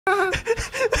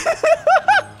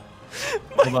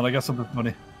Hold on, I got something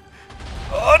funny.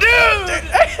 Oh, dude!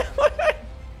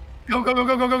 Go, go, go,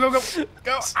 go, go, go, go, go.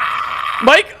 Go.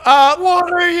 Mike,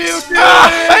 What are you doing?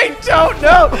 I don't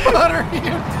know. What are you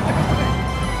doing?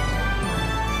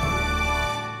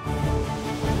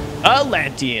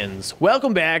 Atlanteans,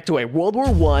 welcome back to a World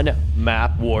War I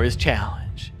Map Wars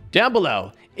challenge. Down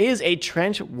below is a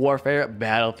trench warfare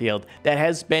battlefield that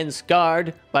has been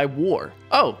scarred by war.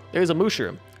 Oh, there's a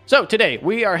mushroom. So today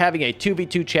we are having a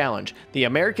 2v2 challenge. The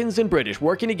Americans and British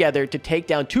working together to take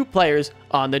down 2 players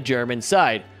on the German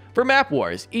side. For Map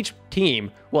Wars, each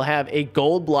team will have a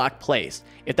gold block placed.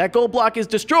 If that gold block is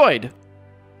destroyed,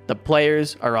 the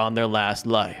players are on their last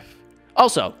life.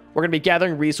 Also, we're going to be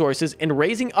gathering resources and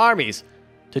raising armies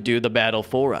to do the battle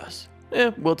for us.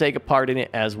 We'll take a part in it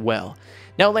as well.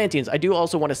 Now, Atlanteans, I do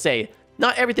also want to say,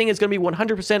 not everything is going to be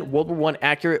 100% World War I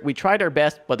accurate. We tried our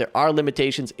best, but there are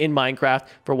limitations in Minecraft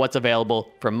for what's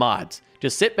available for mods.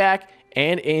 Just sit back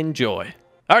and enjoy.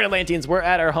 All right, Atlanteans, we're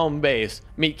at our home base.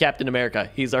 Meet Captain America.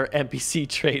 He's our NPC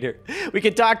trader. We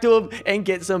can talk to him and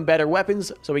get some better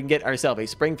weapons so we can get ourselves a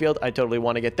Springfield. I totally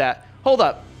want to get that. Hold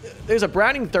up. There's a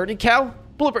Browning 30 cal?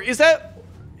 Blooper, is that...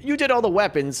 You did all the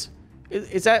weapons.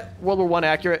 Is that World War I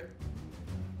accurate?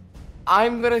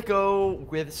 I'm gonna go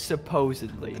with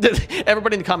supposedly.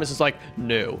 Everybody in the comments is like,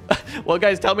 no. Well,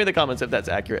 guys, tell me in the comments if that's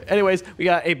accurate. Anyways, we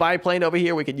got a biplane over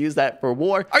here. We can use that for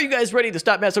war. Are you guys ready to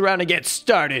stop messing around and get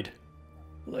started?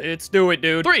 Let's do it,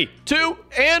 dude. 3, 2,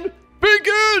 and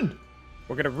begin!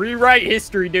 We're gonna rewrite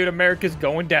history, dude. America's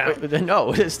going down.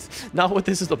 No, it's not what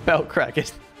this is about, Kraken.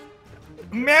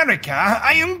 America,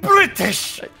 I am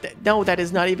British. No, that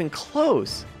is not even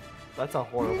close. That's a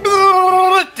horrible.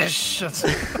 British.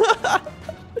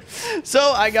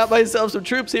 So I got myself some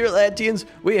troops here, Atlanteans.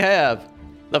 We have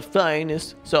the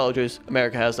finest soldiers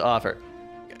America has to offer.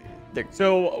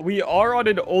 So we are on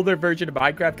an older version of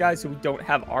Minecraft, guys, so we don't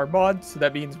have our mods. So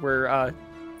that means we're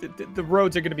the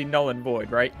roads are going to be null and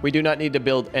void, right? We do not need to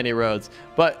build any roads,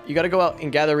 but you got to go out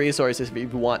and gather resources if you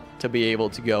want to be able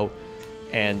to go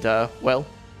and, well,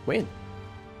 win.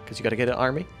 Because you got to get an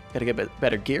army, got to get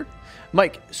better gear.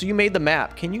 Mike, so you made the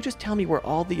map. Can you just tell me where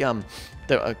all the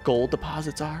gold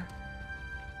deposits are?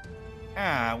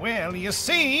 Well, you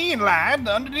see, lad,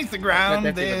 underneath the ground,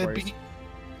 there'd be...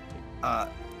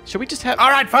 Should we just have...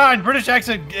 All right, fine. British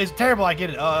accent is terrible. I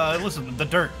get it. Listen, the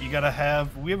dirt. You gotta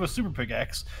have... We have a super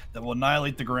pickaxe that will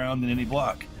annihilate the ground in any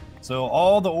block. So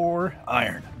all the ore,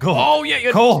 iron, gold. Oh,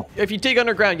 yeah. Coal. If you dig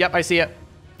underground, yep, I see it.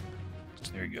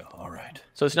 There you go. All right.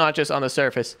 So it's not just on the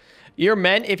surface. Your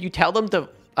men, if you tell them to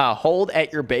hold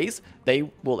at your base, they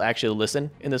will actually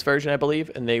listen in this version, I believe,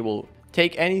 and they will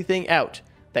take anything out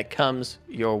that comes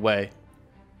your way.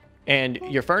 And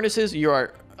your furnaces, you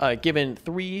are given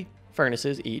 3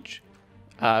 furnaces each.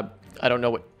 I don't know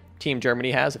what Team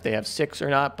Germany has, if they have 6 or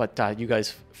not, but you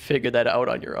guys figured that out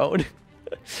on your own.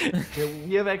 Yeah,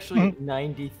 we have actually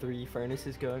 93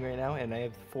 furnaces going right now, and I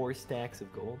have 4 stacks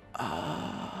of gold.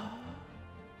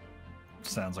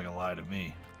 Sounds like a lie to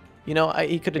me. You know,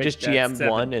 he could have just GM'd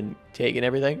 1 and taken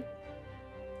everything.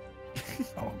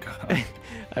 Oh, God.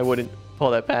 I wouldn't pull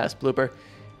that past, Blooper.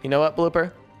 You know what,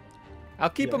 Blooper? I'll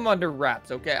keep them under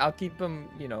wraps, okay? I'll keep them,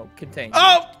 you know, contained.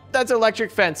 Oh, that's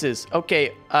electric fences.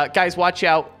 Okay, guys, watch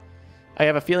out. I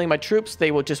have a feeling my troops,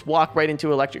 they will just walk right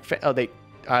into electric fence. Oh,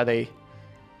 are they?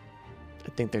 I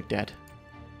think they're dead.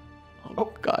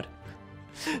 Oh, God.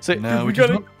 So now it is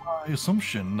not my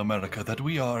assumption, America, that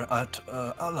we are at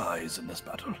allies in this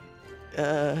battle.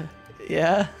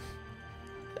 Yeah.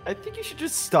 I think you should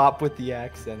just stop with the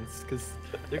accents, because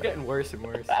they're getting worse and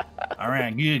worse. All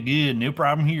right, good. No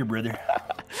problem here, brother.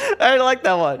 I like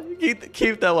that one.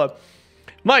 Keep that one.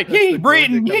 Mike. Yay,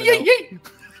 Britain. Yay.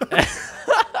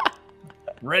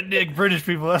 Redneck British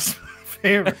people, that's my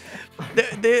favorite.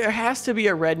 There has to be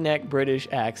a redneck British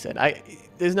accent.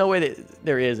 There's no way that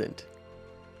there isn't.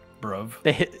 Bruv.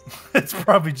 It's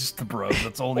probably just the bruv.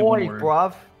 That's only one word.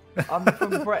 Bruv. I'm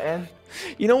from Britain.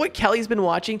 You know what Kelly's been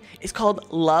watching? It's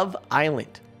called Love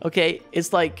Island. Okay?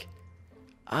 It's like,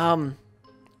 I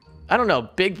don't know,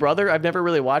 Big Brother. I've never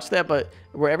really watched that, but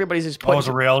where everybody's just putting... Oh, it's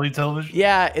a reality television?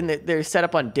 Yeah, and they're set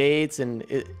up on dates,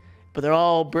 but they're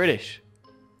all British.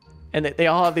 And they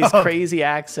all have these crazy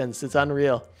accents. It's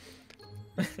unreal.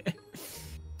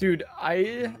 Dude,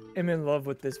 I am in love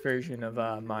with this version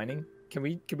of mining. Can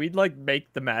we like make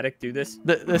thematic do this?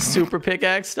 The super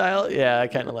pickaxe style? Yeah, I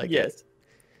kind of like it.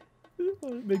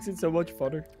 It makes it so much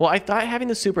funner. Well, I thought having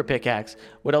the super pickaxe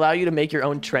would allow you to make your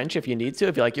own trench if you need to.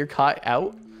 If you're caught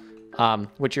out,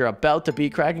 which you're about to be,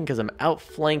 Kraken, because I'm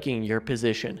outflanking your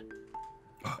position.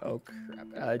 Oh crap!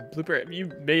 Blooper, have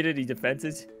you made any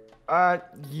defenses?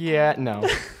 Yeah, no.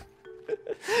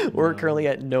 We're currently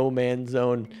at no man's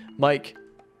zone. Mike,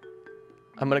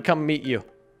 I'm gonna come meet you.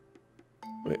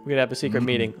 We're gonna have a secret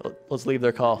meeting. Let's leave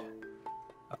their call.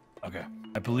 Okay.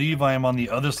 I believe I am on the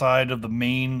other side of the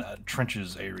main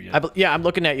trenches area. Yeah, I'm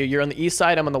looking at you. You're on the east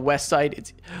side. I'm on the west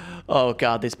side. Oh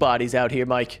god, there's bodies out here,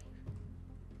 Mike.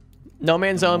 No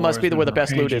man's zone must be where the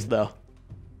best loot is, though.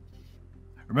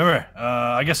 Remember,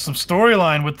 I guess some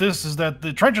storyline with this is that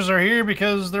the trenches are here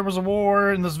because there was a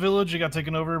war in this village. It got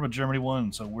taken over, but Germany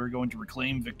won. So we're going to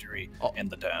reclaim victory in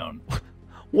the town.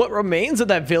 What remains of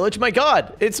that village? My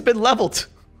god, it's been leveled.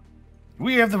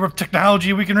 We have the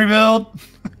technology. We can rebuild.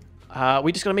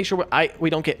 We just gotta make sure we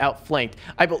don't get outflanked.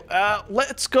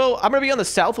 Let's go. I'm gonna be on the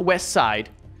southwest side.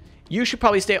 You should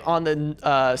probably stay on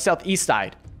the southeast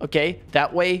side. Okay,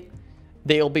 that way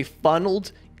they'll be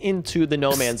funneled into the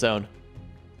no man's zone.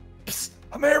 Psst,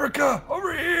 America,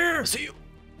 over here. See you.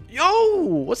 Yo,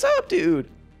 what's up, dude?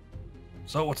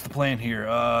 So what's the plan here?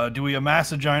 Do we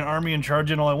amass a giant army and charge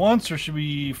in all at once, or should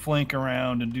we flank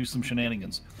around and do some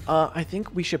shenanigans? I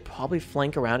think we should probably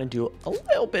flank around and do a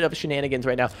little bit of shenanigans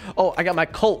right now. Oh, I got my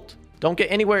Colt. Don't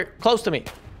get anywhere close to me.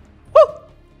 Woo!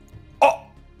 Oh!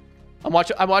 I'm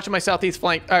watching my southwest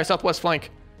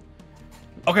flank.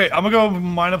 Okay, I'm gonna go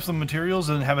mine up some materials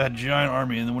and have a giant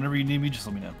army, and then whenever you need me, just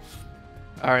let me know.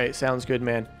 All right, sounds good,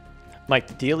 man. Mike,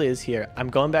 the deal is here. I'm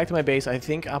going back to my base. I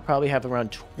think I'll probably have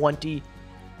around 20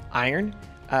 iron.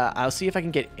 I'll see if I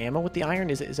can get ammo with the iron.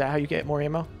 Is that how you get more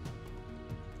ammo?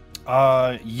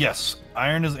 Yes.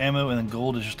 Iron is ammo, and then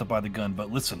gold is just to buy the gun.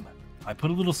 But listen, I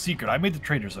put a little secret. I made the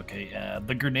traders, okay?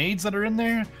 The grenades that are in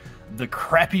there, the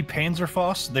crappy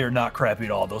Panzerfaust, they're not crappy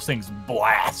at all. Those things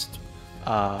blast.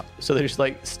 So they're just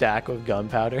like stack with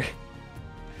gunpowder.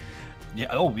 Yeah.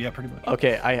 Oh, yeah, pretty much.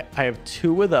 Okay, I have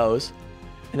 2 of those,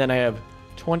 and then I have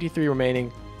 23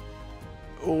 remaining.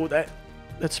 Oh, that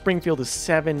Springfield is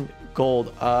 7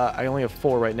 gold. I only have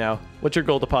 4 right now. What's your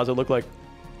gold deposit look like?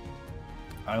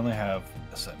 I only have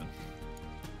a 7.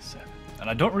 And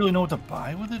I don't really know what to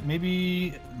buy with it.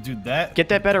 Maybe do that. Get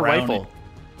that better rifle.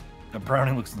 The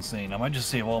Browning looks insane. I might just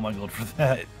save all my gold for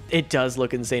that. It does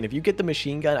look insane. If you get the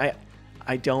machine gun,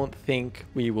 I don't think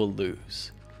we will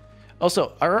lose.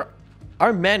 Also,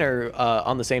 our men are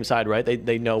on the same side, right?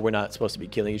 They know we're not supposed to be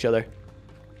killing each other.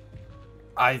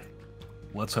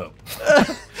 Let's hope.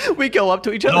 We go up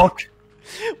to each other.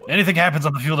 Anything happens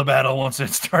on the field of battle once it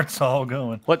starts all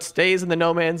going. What stays in the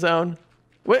no man's zone?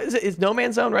 What is it? Is no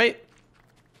man's zone right?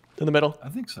 In the middle? I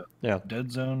think so. Yeah.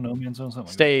 Dead zone, no man's zone,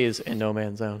 something stays in no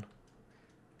man's zone.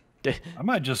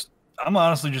 I'm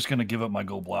honestly just gonna give up my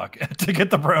gold block to get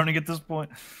the Browning at this point.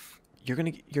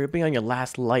 You're being on your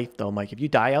last life though, Mike. If you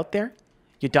die out there,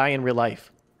 you die in real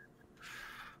life.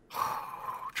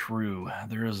 True.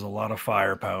 There is a lot of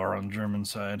firepower on the German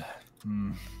side.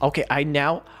 Okay, I'm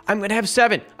gonna have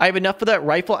 7. I have enough for that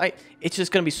rifle. It's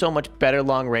just gonna be so much better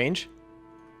long range.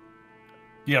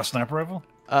 Yeah, sniper rifle?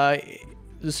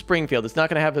 The Springfield. It's not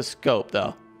gonna have a scope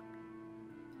though.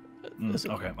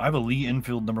 Okay, I have a Lee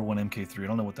Enfield #1 MK3. I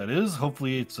don't know what that is.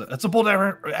 Hopefully it's a bolt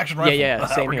action rifle. Yeah.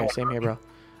 Same here, bro.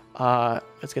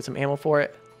 Let's get some ammo for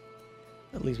it.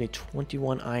 That leaves me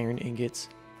 21 iron ingots.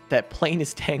 That plane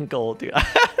is 10 gold, dude.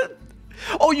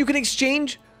 Oh, you can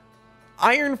exchange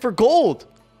iron for gold.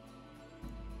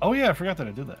 Oh yeah, I forgot that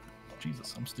I did that.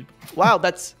 Jesus, I'm stupid. Wow,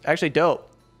 that's actually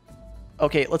dope.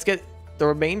 Okay, let's get the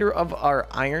remainder of our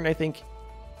iron. I think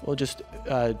we'll just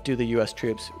do the U.S.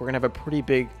 troops. We're gonna have a pretty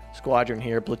big squadron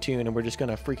here, platoon, and we're just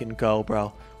gonna freaking go,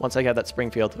 bro. Once I got that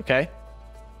Springfield, okay?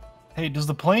 Hey, does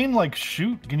the plane like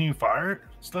shoot? Can you fire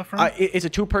stuff from it? It's a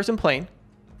 2-person plane.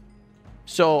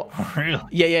 So really?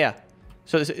 Yeah.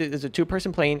 So it's a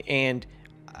 2-person plane, and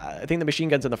I think the machine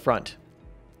gun's in the front.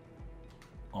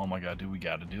 Oh my god, dude, we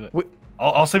gotta do it.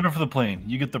 I'll save it for the plane.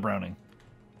 You get the Browning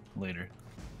later.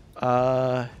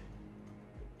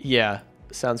 Yeah,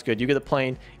 sounds good. You get the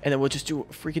plane, and then we'll just do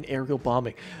freaking aerial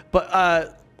bombing.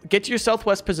 But get to your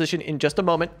southwest position in just a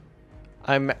moment.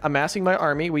 I'm amassing my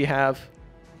army.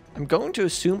 I'm going to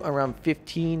assume around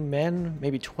 15 men,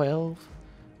 maybe 12.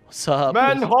 What's up?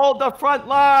 Men, hold the front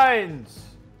lines!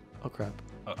 Oh, crap.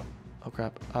 Uh-oh. Oh,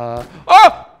 crap.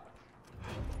 Oh!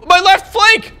 My left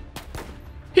flank!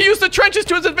 He used the trenches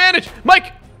to his advantage!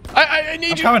 Mike! I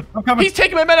need you. I'm coming. He's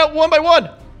taking my men out 1 by 1.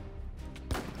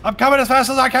 I'm coming as fast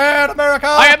as I can, America!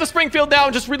 I have the Springfield now.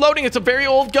 I'm just reloading. It's a very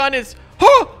old gun.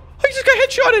 Oh! I just got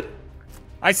headshotted!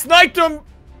 I sniped him!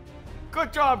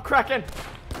 Good job, Kraken!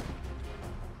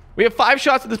 We have 5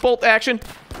 shots at this bolt action.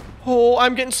 Oh,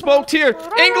 I'm getting smoked here.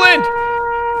 England!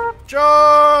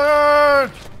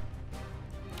 Charge!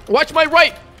 Watch my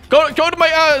right. Go to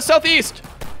my southeast.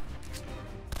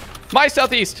 My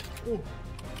southeast. You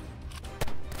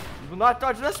will not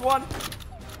dodge this one.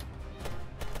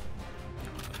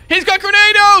 He's got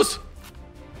grenados!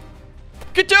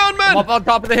 Get down, I'm man! up on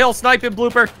top of the hill, sniping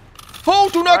Blooper. Oh,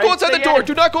 do not go Alright, outside the stay door. in.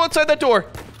 Do not go outside that door.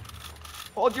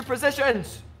 Hold your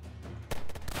positions.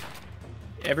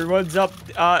 Everyone's up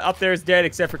there is dead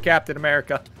except for Captain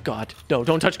America. God, no,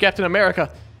 don't touch Captain America.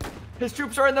 His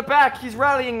troops are in the back. He's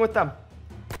rallying with them.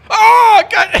 Oh,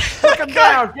 God! Take him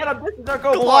down. Get him. This is our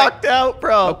go point. Locked out,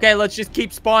 bro. Okay, let's just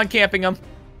keep spawn camping them.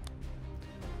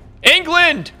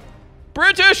 England!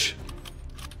 British!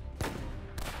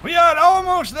 We are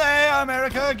almost there,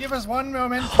 America. Give us one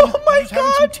moment. Oh my Just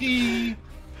having some God. tea.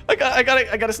 I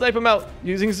gotta snipe him out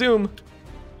using zoom.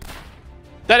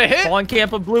 That a hit? Spawn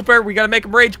camp a Blooper. We gotta make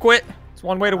him rage quit. It's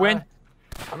one way to win.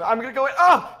 I'm gonna go in.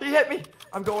 Oh, he hit me.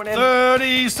 I'm going in.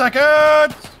 30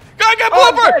 seconds. I got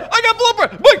Oh, blooper! good. I got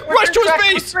blooper! Mike, rush to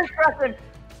his base!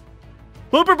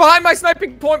 Blooper behind my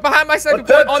sniping point. Behind my sniping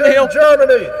point on the hill.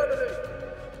 Germany!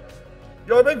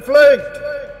 You're being flanked!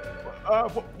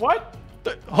 What?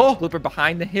 Oh, Blooper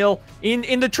behind the hill.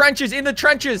 In the trenches. In the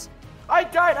trenches. I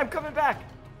died. I'm coming back.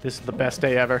 this is the best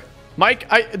day ever. Mike,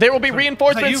 there will be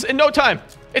reinforcements you? in no time.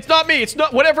 It's not me. It's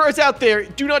not whatever is out there.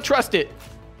 Do not trust it.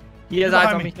 He has You're eyes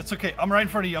behind on me. me. It's okay. I'm right in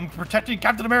front of you. I'm protecting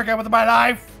Captain America with my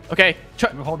life. Okay,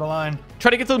 We hold the line.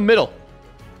 try to get to the middle.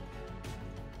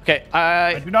 Okay,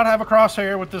 I do not have a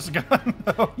crosshair with this gun.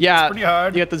 though. yeah, It's pretty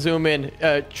hard. you have to zoom in.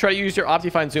 Try to use your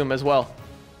Optifine zoom as well.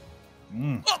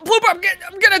 Oh, Blooper, I'm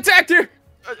getting attacked here.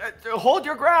 Hold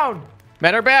your ground.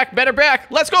 Men are back. Men are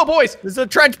back. Let's go, boys. This is a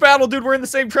trench battle, dude. We're in the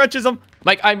same trench as them.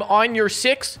 Mike, I'm on your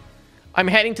 6. I'm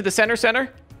heading to the center.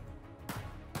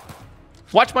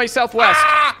 Watch my southwest.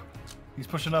 Ah! He's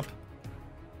pushing up.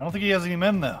 I don't think he has any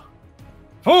men though.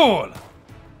 Fool!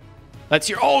 That's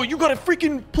your. Oh, you got a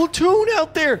freaking platoon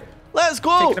out there. Let's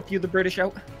go. Taking a few of the British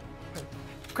out.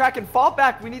 Kraken, fall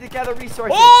back. We need to gather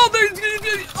resources. Oh,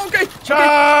 there's okay.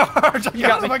 Charge! I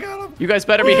got me. him! I got him! You guys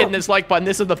better be hitting this like button.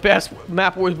 This is the best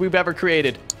map wars we've ever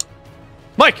created.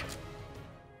 Mike,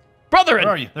 brother, Where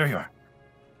are you? There you are.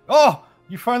 Oh!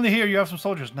 You're finally here. You have some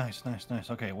soldiers. Nice.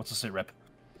 Okay, what's the sit rep?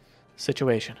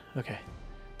 situation. Okay,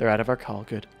 they're out of our call.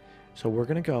 Good. So we're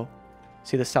gonna go.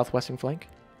 See the southwestern flank.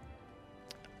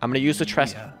 I'm gonna use the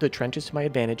trenches to my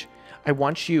advantage. I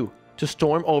want you to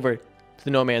storm over to the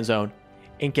no man's zone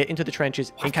and get into the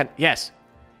trenches and yes,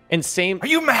 and same. Are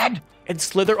you mad? And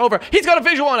slither over. He's got a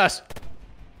visual on us.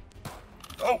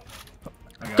 Oh!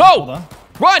 I got him. Go! Hold on.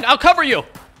 Run! I'll cover you.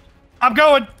 I'm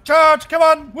going! Charge! Come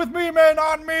on! With me, man!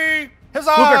 On me!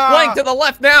 Huzzah! Blooper, flank to the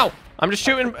left now. I'm just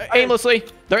shooting aimlessly.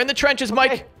 They're in the trenches,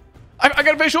 Mike. I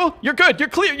got a visual. You're good. You're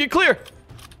clear. You're clear.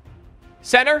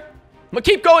 Center.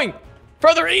 Keep going.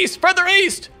 Further east. Further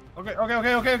east. Okay.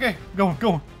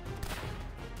 Go.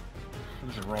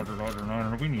 This is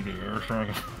Roger. We need to air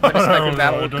strike. Second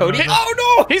battle with Cody.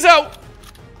 Oh no! He's out.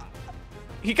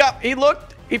 He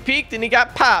looked. He peeked and he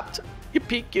got popped. You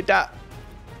peek. You die.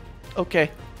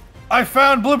 Okay. I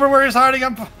found Blooper where he's hiding.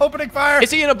 I'm opening fire.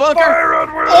 Is he in a bunker? Fire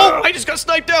on where- Oh! I just got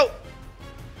sniped out.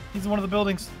 He's in one of the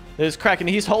buildings. There's Kraken.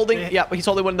 He's holding. Yeah, he's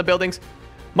holding one of the buildings.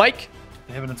 Mike,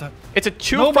 They have an attack. it's a No,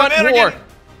 two-front my man, war. again.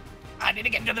 I need to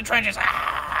get into the trenches.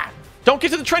 Ah! Don't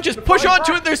get to the trenches. Push on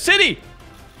to it. Their city.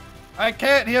 I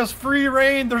can't. He has free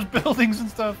reign. There's buildings and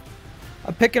stuff.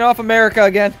 I'm picking off America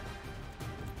again.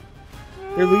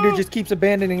 Their leader just keeps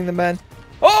abandoning the men.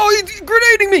 Oh, he's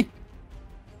grenading me.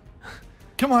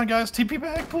 Come on, guys. TP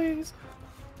back, please.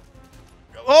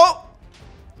 Oh!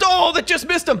 Oh, that just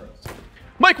missed him.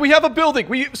 Mike, we have a building.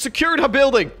 We secured a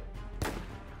building.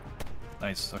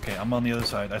 Nice. Okay, I'm on the other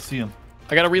side. I see him.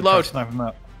 I gotta reload. Snipe him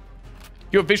out.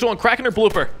 You have visual on Kraken or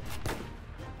Blooper?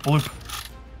 Bloop.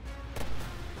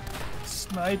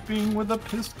 Sniping with a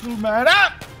pistol, man.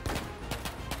 Ah!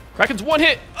 Kraken's one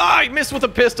hit. Ah, he missed with a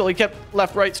pistol. He kept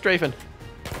left, right, strafing.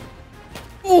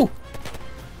 Ooh,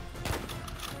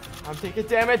 I'm taking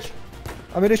damage.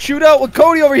 I'm in a shootout with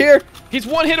Cody over here. He's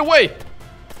one hit away.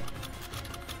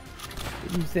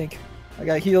 What do you think? I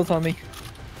got heals on me.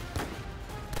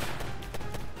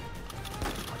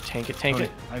 Tank it. Cody,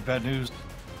 I have bad news.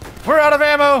 We're out of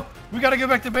ammo. We gotta get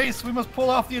back to base. We must pull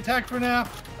off the attack for now.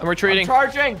 I'm retreating.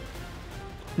 Charging.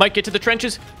 Mike, get to the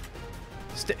trenches.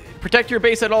 Protect your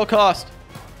base at all cost.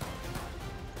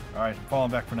 All right, I'm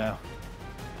falling back for now.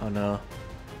 Oh no.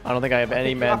 I don't think I have any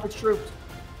Picking men. off its troops.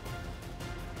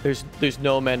 There's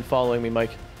no men following me,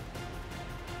 Mike.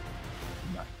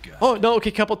 My God. Oh no,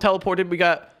 okay, couple teleported.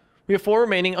 We have 4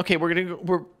 remaining. Okay,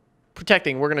 we're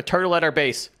protecting. We're gonna turtle at our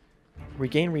base.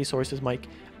 Regain resources, Mike.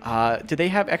 Did they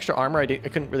have extra armor? I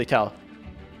couldn't really tell.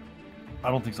 I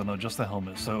don't think so. No, just the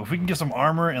helmet. So if we can get some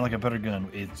armor and like a better gun,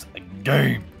 it's a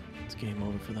game. It's game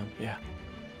over for them. Yeah.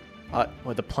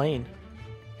 What the plane?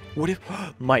 What if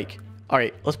Mike? All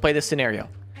right, let's play this scenario.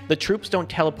 The troops don't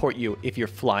teleport you if you're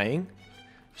flying.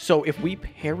 So if we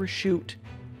parachute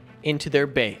into their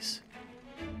base,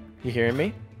 you hearing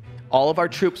me? All of our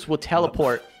troops will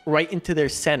teleport right into their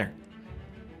center.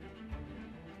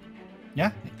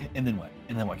 Yeah, and then what?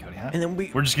 And then what, Cody? Huh? And then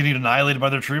we're just getting annihilated by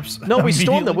their troops. No, we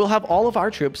storm them. We'll have all of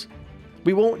our troops.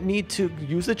 We won't need to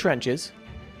use the trenches.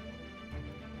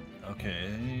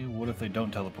 Okay, what if they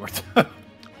don't teleport?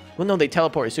 Well, no, they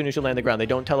teleport as soon as you land the ground. They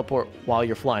don't teleport while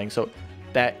you're flying, so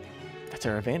that's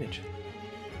our advantage.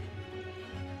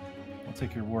 I'll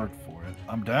take your word for it.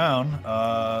 I'm down,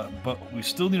 but we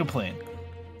still need a plane.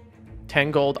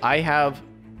 10 gold. I have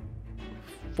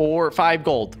 5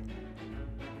 gold.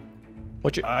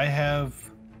 I have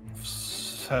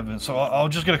 7, so I'll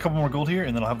just get a couple more gold here,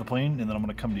 and then I'll have the plane, and then I'm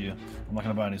gonna come to you. I'm not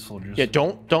gonna buy any soldiers. Yeah,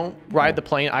 don't ride the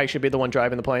plane. I should be the one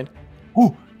driving the plane.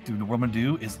 Ooh, dude, what I'm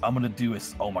gonna do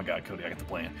is oh my god, Cody, I got the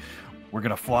plan. We're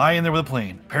gonna fly in there with a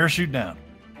plane, parachute down,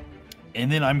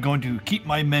 and then I'm going to keep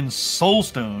my men soul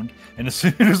stoned, and as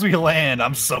soon as we land,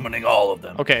 I'm summoning all of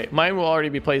them. Okay, mine will already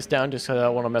be placed down just because I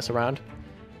don't want to mess around.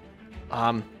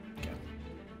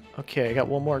 Okay, I got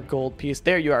one more gold piece.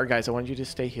 There you are, guys. I wanted you to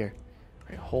stay here. All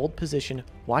right, hold position.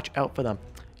 Watch out for them.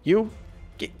 You,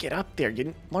 get up there.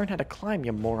 You learn how to climb,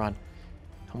 you moron.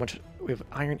 How much? We have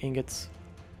iron ingots.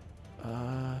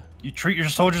 You treat your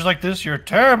soldiers like this, you're a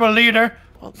terrible leader.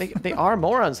 Well, they are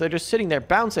morons. They're just sitting there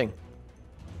bouncing.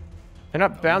 They're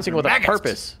not bouncing with maggots. a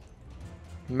purpose.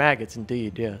 Maggots,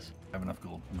 indeed, yes. I have enough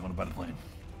gold. I'm going to buy the plane.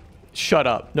 Shut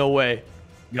up. No way.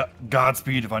 Yeah,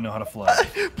 Godspeed if I know how to fly.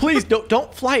 Please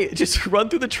don't fly it. Just run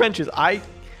through the trenches. I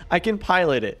can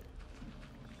pilot it.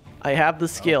 I have the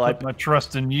skill. I put my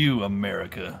trust in you,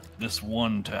 America. This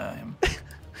one time. What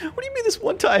do you mean this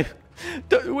one time?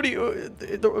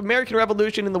 The American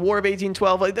Revolution and the War of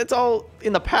 1812? Like, that's all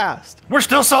in the past. We're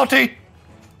still salty.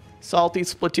 Salty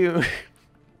Splatoon.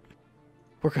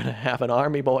 We're gonna have an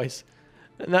army, boys.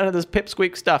 None of this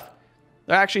pipsqueak stuff.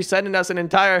 They're actually sending us an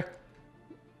entire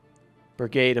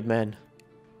brigade of men.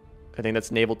 I think that's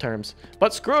naval terms.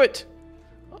 But screw it.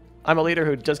 I'm a leader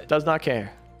who just does not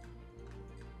care.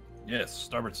 Yes,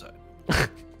 starboard side.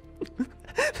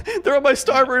 They're on my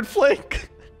starboard flank.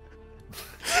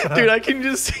 Dude, I can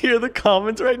just hear the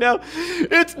comments right now.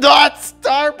 It's not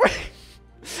starboard.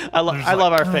 I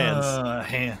love our fans.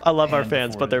 I love our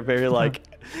fans, but they're very like,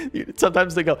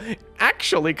 sometimes they go,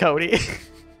 actually, Cody.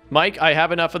 Mike, I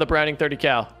have enough of the Browning 30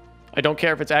 cal. I don't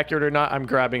care if it's accurate or not. I'm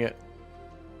grabbing it.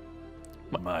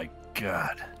 My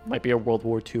God. Might be a World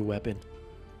War II weapon.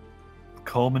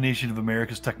 Culmination of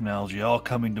America's technology all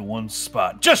coming to one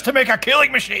spot just to make a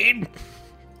killing machine.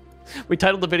 We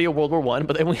titled the video World War I,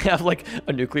 but then we have like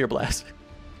a nuclear blast.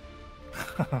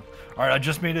 All right, I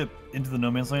just made it into the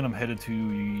no man's land. I'm headed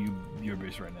to your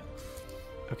base right now.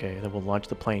 Okay, then we'll launch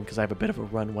the plane because I have a bit of a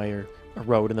runway or a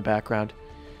road in the background.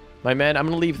 My men, I'm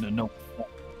gonna leave. No,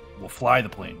 we'll fly the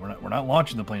plane. We're not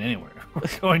launching the plane anywhere.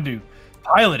 We're going to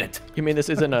pilot it. You mean this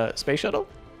isn't a space shuttle?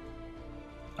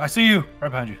 I see you right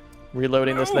behind you.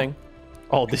 Reloading this thing.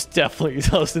 Oh, this definitely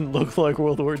doesn't look like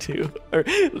World War II. Or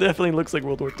definitely looks like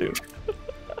World War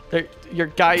II. Your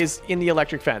guy is in the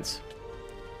electric fence.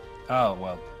 Oh,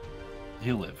 well.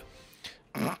 He'll live.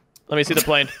 Let me see the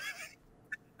plane.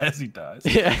 As he dies.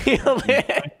 Yeah, he'll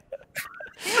live.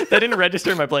 That didn't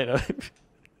register in my plane.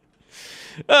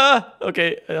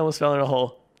 Okay. I almost fell in a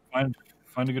hole. Find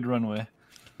a good runway.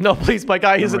 No, please. My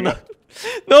guy is in the...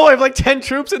 No, I have like 10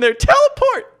 troops in there.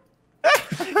 Teleport!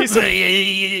 He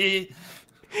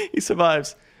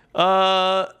survives.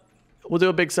 We'll do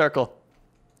a big circle.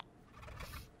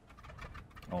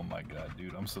 Oh my God,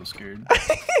 dude, I'm so scared.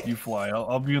 You fly.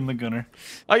 I'll be in the gunner.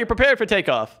 Are you prepared for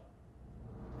takeoff?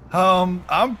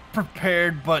 I'm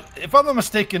prepared, but if I'm not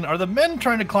mistaken, are the men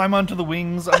trying to climb onto the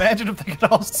wings? Imagine if they could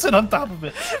all sit on top of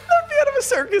it. That'd be out of a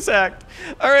circus act.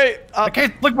 All right.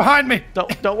 Okay, look behind me.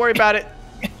 Don't worry about it.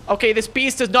 Okay, this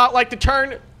beast does not like to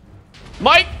turn.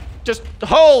 Mike, just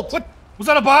hold. What? Was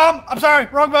that a bomb? I'm sorry,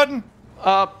 wrong button.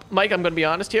 Mike, I'm gonna be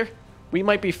honest here. We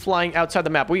might be flying outside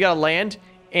the map. We gotta land,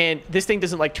 and this thing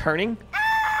doesn't like turning.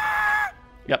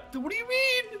 Yep. What do you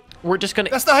mean? We're just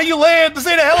gonna... That's not how you land. This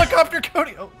ain't a helicopter,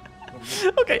 Cody. Oh.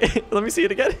 Okay, let me see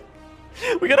it again.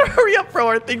 We gotta hurry up, bro.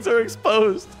 Our things are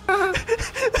exposed. Hold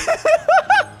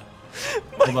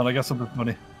on, I got something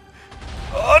funny.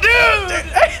 Oh, dude!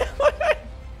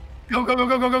 Go, go, go,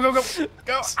 go, go, go, go, go.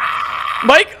 Go.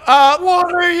 Mike,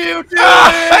 what are you doing?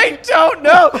 I don't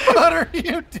know. What are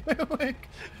you doing?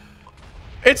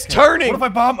 It's What turning. if I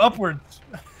bomb upwards?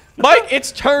 Mike,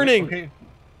 it's turning. Okay.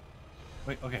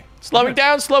 Wait, okay. Slowing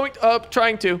down, slowing up,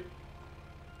 trying to.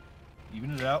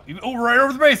 Even it out. Oh, right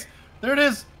over the base. There it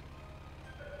is.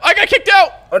 I got kicked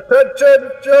out.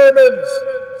 Attention, Germans!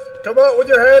 Come out with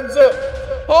your hands up!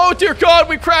 Oh, dear God,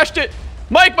 we crashed it.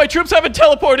 Mike, my troops haven't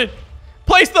teleported.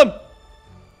 Place them.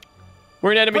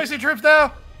 We're an enemy. Placing troops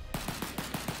now.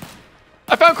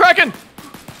 I found Kraken.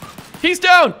 He's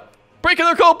down. Breaking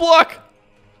their cold block.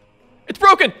 It's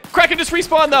broken. Kraken just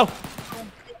respawned, though.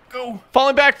 Go.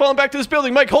 Falling back to this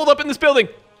building. Mike, hold up in this building.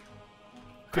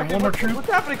 Okay, one more troop. What's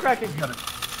happening, Kraken? Got it.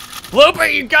 Looper,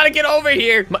 you gotta get over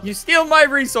here. You steal my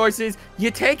resources. You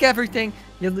take everything.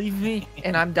 You leave me,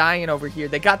 and I'm dying over here.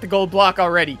 They got the gold block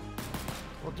already.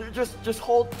 Well, just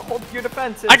hold your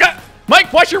defenses. I got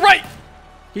Mike. Watch your right.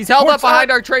 He's held Port up behind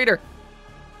side. our trader.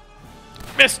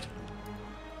 Missed.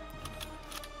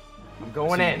 I'm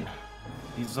going in.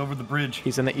 He's over the bridge.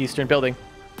 He's in the eastern building.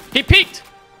 He peeked.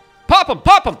 Pop him.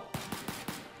 Pop him.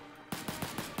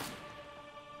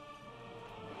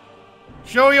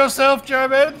 Show yourself,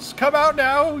 Germans. Come out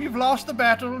now. You've lost the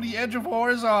battle. The edge of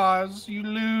war is ours. You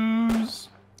lose.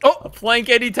 Oh, flank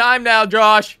any time now,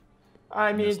 Josh.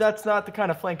 I mean, that's not the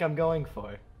kind of flank I'm going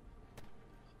for.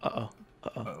 Uh-oh.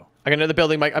 Uh-oh. I got another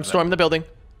building, Mike. I'm storming the building.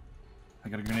 I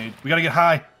got a grenade. We gotta get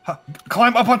high.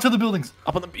 Climb up onto the buildings.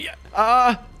 Up on the... Yeah.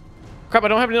 Crap, I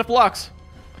don't have enough blocks.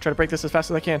 I'll try to break this as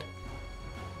fast as I can.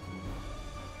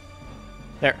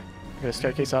 There. I got a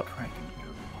staircase up.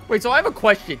 Wait, so I have a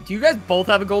question. Do you guys both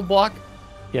have a gold block?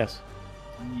 Yes.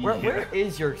 Where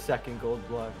is your second gold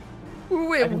block?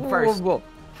 Wait, I mean, first. whoa.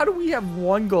 How do we have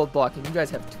one gold block and you guys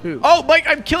have two? Oh, Mike,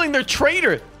 I'm killing their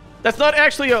trader. That's not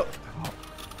actually a...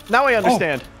 Now I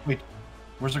understand. Oh, wait.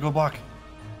 Where's the gold block?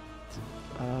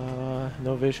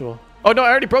 No visual. Oh, no, I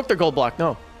already broke their gold block.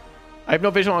 No. I have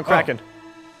no visual on Kraken.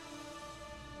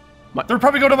 They're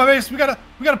probably going to my base. We gotta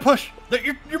push.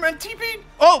 Your men TP'd.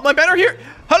 Oh, my men are here.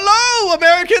 Hello,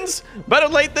 Americans. Better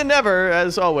late than never,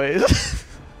 as always.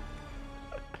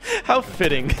 How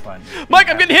fitting. Fine. Mike,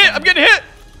 I'm getting hit. I'm getting hit.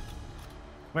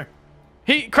 Where?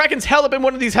 Kraken's held up in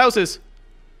one of these houses.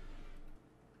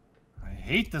 I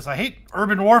hate this. I hate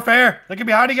urban warfare. They can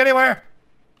be hiding anywhere.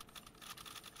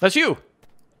 That's you.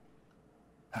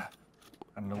 I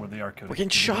don't know where they are, Cody. We're getting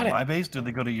Did they shot go to at. my base? Did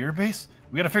they go to your base?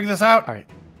 We gotta figure this out. All right.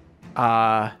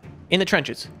 In the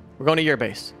trenches. We're going to your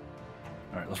base.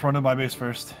 All right, let's run to my base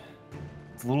first.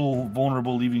 It's a little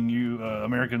vulnerable leaving you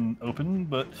American open,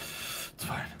 but it's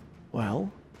fine.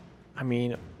 Well, I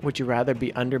mean, would you rather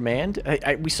be undermanned?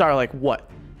 We saw, like, what?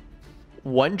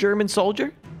 One German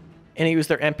soldier? And he was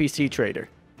their NPC trader.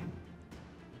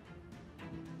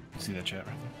 See that chat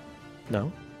right there?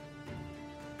 No?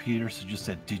 Peterson just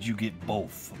said, did you get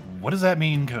both? What does that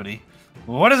mean, Cody?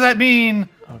 What does that mean?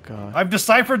 Oh, God. I've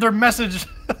deciphered their message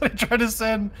that they tried to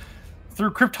send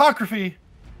through cryptography.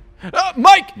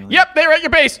 Mike! Yep, they're at your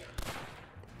base.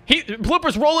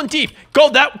 Blooper's rolling deep.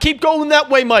 Keep going that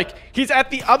way, Mike. He's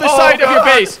at the other side of your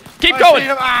base. Keep going.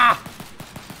 All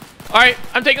right,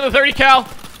 I'm taking the 30 cal.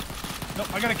 No,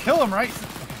 I gotta kill him, right?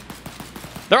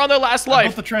 They're on their last I life.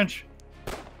 built the trench.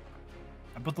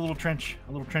 I built the little trench,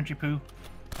 a little trenchy poo.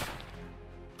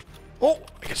 Oh,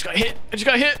 I just got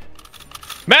hit.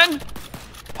 Men,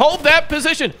 hold that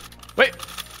position. Wait.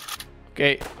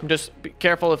 Okay, I'm just be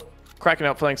careful if Kraken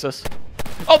outflanks us.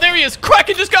 Oh, there he is.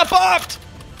 Kraken just got bopped.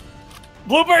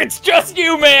 Blooper, it's just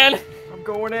you, man. I'm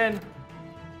going in.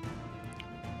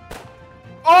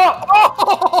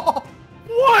 Oh!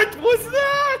 What was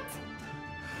that?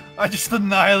 I just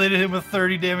annihilated him with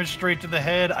 30 damage straight to the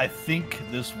head. I think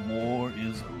this war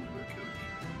is over,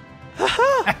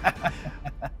 Cody.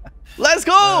 Let's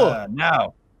go.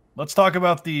 Now, let's talk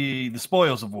about the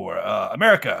spoils of war.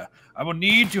 America, I will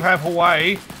need to have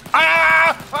Hawaii.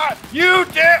 You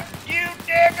dare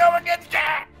go against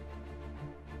that!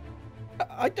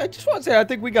 I just want to say I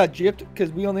think we got gypped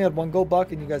because we only had one gold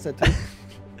block and you guys had two.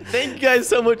 Thank you guys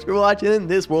so much for watching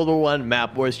this World War I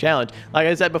Map Wars Challenge. Like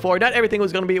I said before, not everything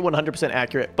was going to be 100%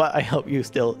 accurate, but I hope you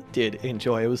still did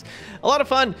enjoy. It was a lot of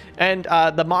fun, and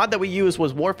the mod that we used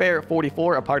was Warfare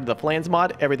 44, a part of the Plans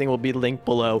mod. Everything will be linked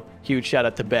below. Huge shout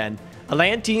out to Ben.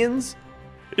 Atlanteans,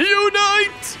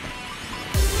 unite!